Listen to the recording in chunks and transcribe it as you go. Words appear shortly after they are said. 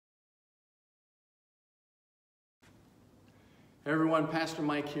Hey everyone, Pastor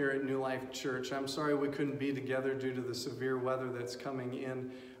Mike here at New Life Church. I'm sorry we couldn't be together due to the severe weather that's coming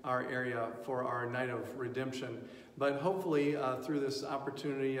in our area for our night of redemption. But hopefully through this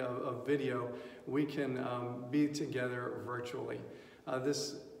opportunity of video, we can be together virtually.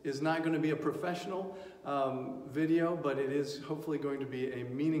 This is not going to be a professional video, but it is hopefully going to be a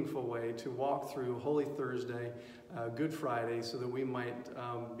meaningful way to walk through Holy Thursday, Good Friday, so that we might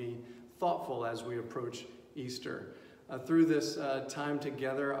be thoughtful as we approach Easter. Through this time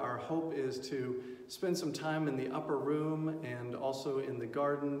together, our hope is to spend some time in the upper room and also in the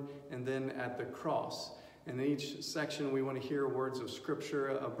garden and then at the cross. And in each section, we want to hear words of scripture,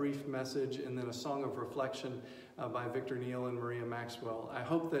 a brief message, and then a song of reflection by Victor Neal and Maria Maxwell. I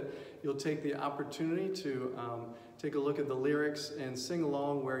hope that you'll take the opportunity to take a look at the lyrics and sing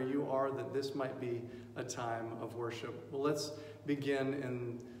along where you are, that this might be a time of worship. Well, let's begin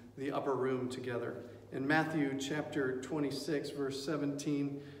in the upper room together. In Matthew chapter 26, verse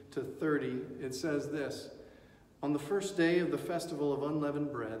 17 to 30, it says this: On the first day of the festival of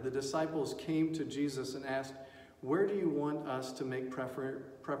unleavened bread, the disciples came to Jesus and asked, "Where do you want us to make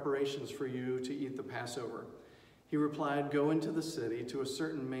preparations for you to eat the Passover?" He replied, "Go into the city to a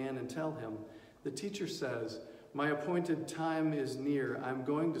certain man and tell him, 'The teacher says, my appointed time is near. I'm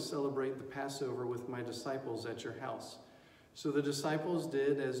going to celebrate the Passover with my disciples at your house.' So the disciples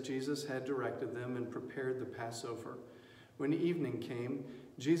did as Jesus had directed them and prepared the Passover. When evening came,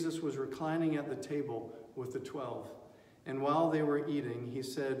 Jesus was reclining at the table with the 12. And while they were eating, he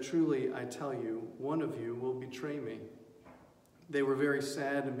said, 'Truly, I tell you, one of you will betray me.' They were very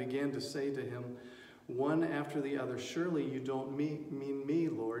sad and began to say to him, one after the other, 'Surely you don't mean me,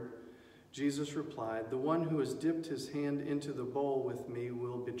 Lord.' Jesus replied, 'The one who has dipped his hand into the bowl with me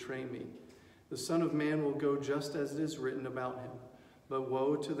will betray me. The Son of Man will go just as it is written about him. But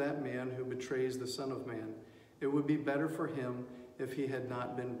woe to that man who betrays the Son of Man. It would be better for him if he had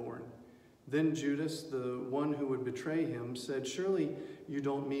not been born.' Then Judas, the one who would betray him, said, 'Surely you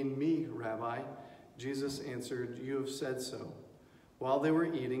don't mean me, Rabbi.' Jesus answered, 'You have said so.' While they were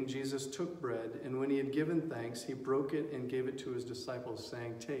eating, Jesus took bread, and when he had given thanks, he broke it and gave it to his disciples,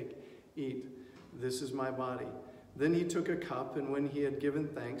 saying, 'Take, eat, this is my body.' Then he took a cup, and when he had given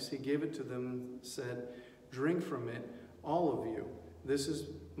thanks, he gave it to them, said, 'Drink from it, all of you. This is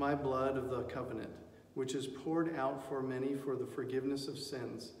my blood of the covenant, which is poured out for many for the forgiveness of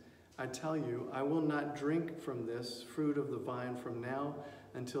sins. I tell you, I will not drink from this fruit of the vine from now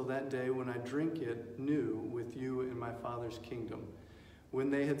until that day when I drink it new with you in my Father's kingdom.'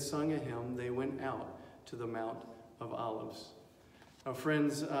 When they had sung a hymn, they went out to the Mount of Olives." Now,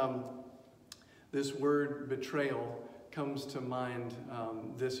 friends, this word betrayal comes to mind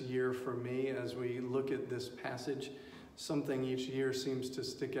this year for me as we look at this passage. Something each year seems to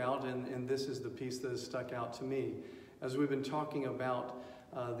stick out, and this is the piece that has stuck out to me. As we've been talking about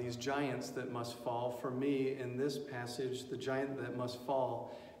these giants that must fall, for me in this passage, the giant that must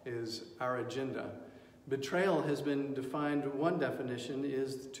fall is our agenda. Betrayal has been defined, one definition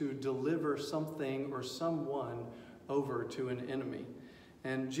is to deliver something or someone over to an enemy.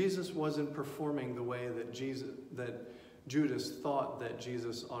 And Jesus wasn't performing the way that Judas thought that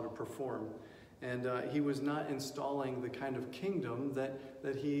Jesus ought to perform. And he was not installing the kind of kingdom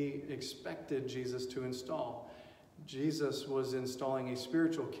that he expected Jesus to install. Jesus was installing a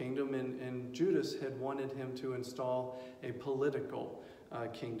spiritual kingdom, and Judas had wanted him to install a political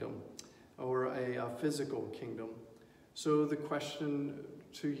kingdom or a physical kingdom. So the question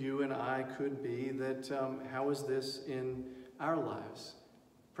to you and I could be that how is this in our lives?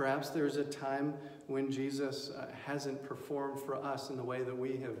 Perhaps there's a time when Jesus hasn't performed for us in the way that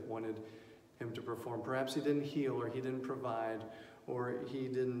we have wanted him to perform. Perhaps he didn't heal, or he didn't provide, or he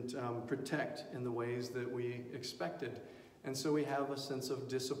didn't protect in the ways that we expected. And so we have a sense of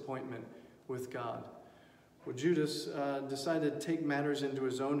disappointment with God. Well, Judas decided to take matters into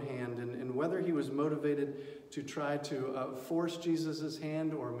his own hand, and whether he was motivated to try to force Jesus'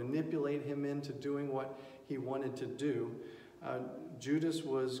 hand or manipulate him into doing what he wanted to do, Judas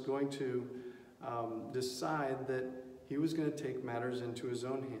was going to decide that he was going to take matters into his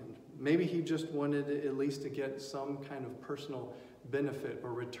own hand. Maybe he just wanted at least to get some kind of personal benefit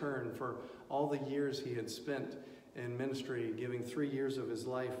or return for all the years he had spent in ministry, giving 3 years of his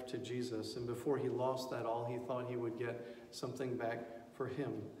life to Jesus. And before he lost that all, he thought he would get something back for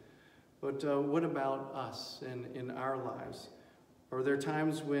him. But what about us in our lives? Are there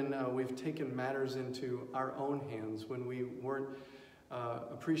times when we've taken matters into our own hands, when we weren't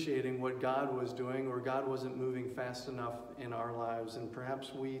appreciating what God was doing, or God wasn't moving fast enough in our lives, and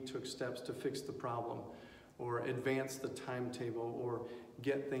perhaps we took steps to fix the problem or advance the timetable or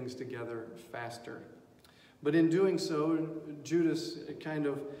get things together faster? But in doing so, Judas kind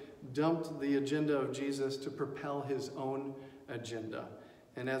of dumped the agenda of Jesus to propel his own agenda.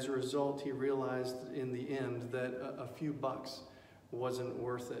 And as a result, he realized in the end that a few bucks wasn't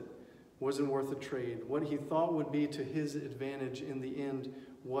worth it, wasn't worth the trade. What he thought would be to his advantage in the end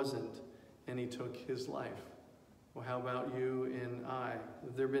wasn't, and he took his life. Well, how about you and I?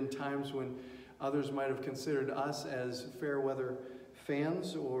 There have been times when others might have considered us as fair weather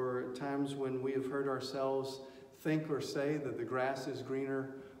fans, or times when we have heard ourselves think or say that the grass is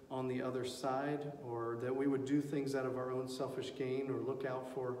greener on the other side, or that we would do things out of our own selfish gain or look out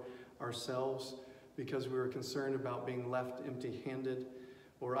for ourselves because we were concerned about being left empty-handed,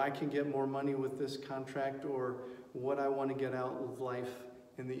 or I can get more money with this contract, or what I want to get out of life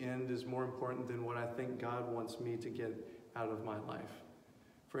in the end is more important than what I think God wants me to get out of my life.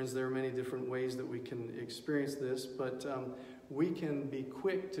 Friends, there are many different ways that we can experience this, but we can be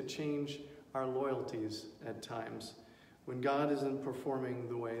quick to change our loyalties at times. When God isn't performing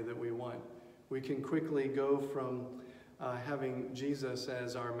the way that we want, we can quickly go from having Jesus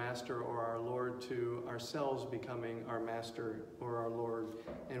as our master or our Lord to ourselves becoming our master or our Lord.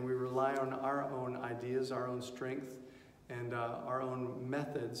 And we rely on our own ideas, our own strength, and our own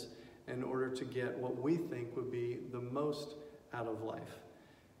methods in order to get what we think would be the most out of life.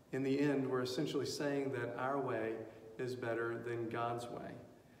 In the end, we're essentially saying that our way is better than God's way.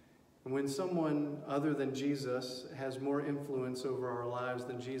 And when someone other than Jesus has more influence over our lives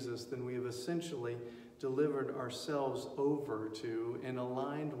than Jesus, then we have essentially delivered ourselves over to and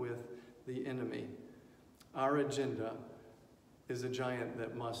aligned with the enemy. Our agenda is a giant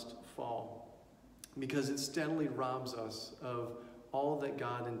that must fall, because it steadily robs us of all that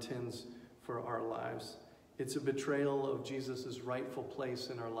God intends for our lives. It's a betrayal of Jesus' rightful place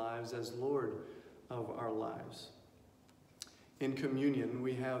in our lives as Lord of our lives. In communion,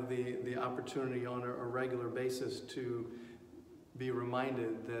 we have the opportunity on a regular basis to be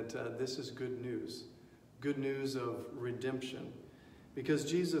reminded that this is good news of redemption. Because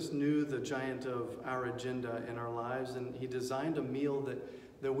Jesus knew the giant of our agenda in our lives, and he designed a meal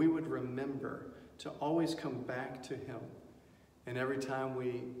that we would remember to always come back to him. And every time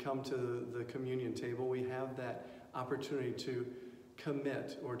we come to the communion table, we have that opportunity to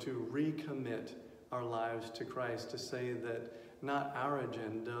commit or to recommit our lives to Christ, to say that not our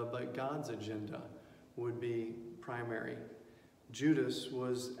agenda, but God's agenda would be primary. Judas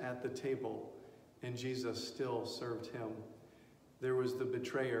was at the table, and Jesus still served him. There was the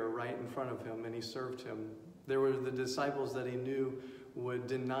betrayer right in front of him, and he served him. There were the disciples that he knew would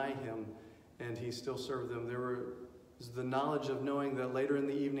deny him, and he still served them. There was the knowledge of knowing that later in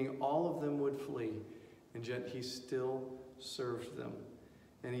the evening all of them would flee, and yet he still served them.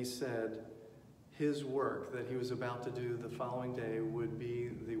 And he said his work that he was about to do the following day would be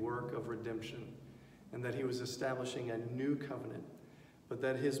the work of redemption, and that he was establishing a new covenant, but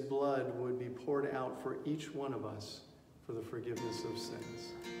that his blood would be poured out for each one of us for the forgiveness of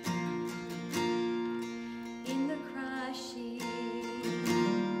sins.